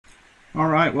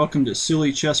Alright, welcome to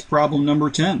Silly Chess Problem number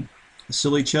 10. A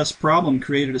silly chess problem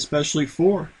created especially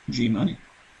for G-Money.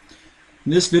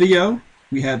 In this video,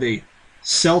 we have a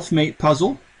self-mate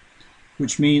puzzle,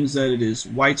 which means that it is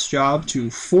White's job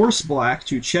to force Black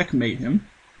to checkmate him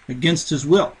against his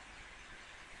will.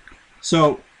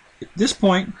 So, at this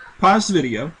point, pause the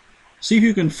video, see if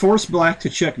you can force Black to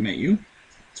checkmate you.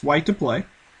 It's White to play.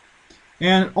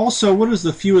 And also, what is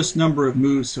the fewest number of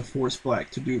moves to force Black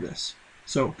to do this?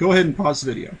 So go ahead and pause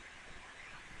the video.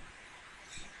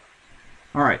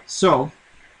 Alright, so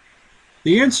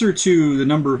the answer to the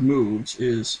number of moves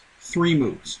is 3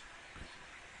 moves.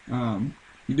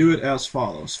 You do it as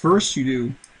follows. First, you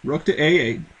do rook to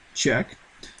A8, check.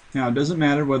 Now, it doesn't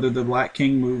matter whether the black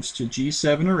king moves to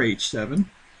G7 or H7.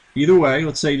 Either way,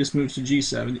 let's say he just moves to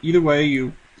G7. Either way,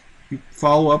 you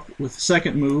follow up with the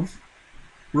second move,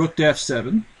 rook to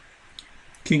F7.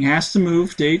 King has to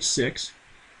move to H6.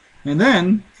 And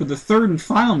then, for the third and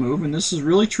final move, and this is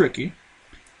really tricky,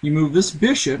 you move this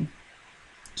bishop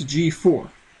to G4.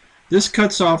 This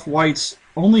cuts off White's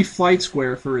only flight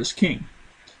square for his king.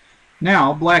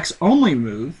 Now, Black's only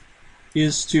move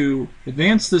is to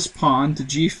advance this pawn to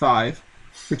G5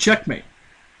 for checkmate.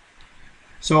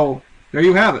 So, there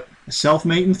you have it. A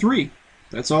self-mate in 3.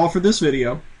 That's all for this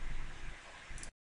video.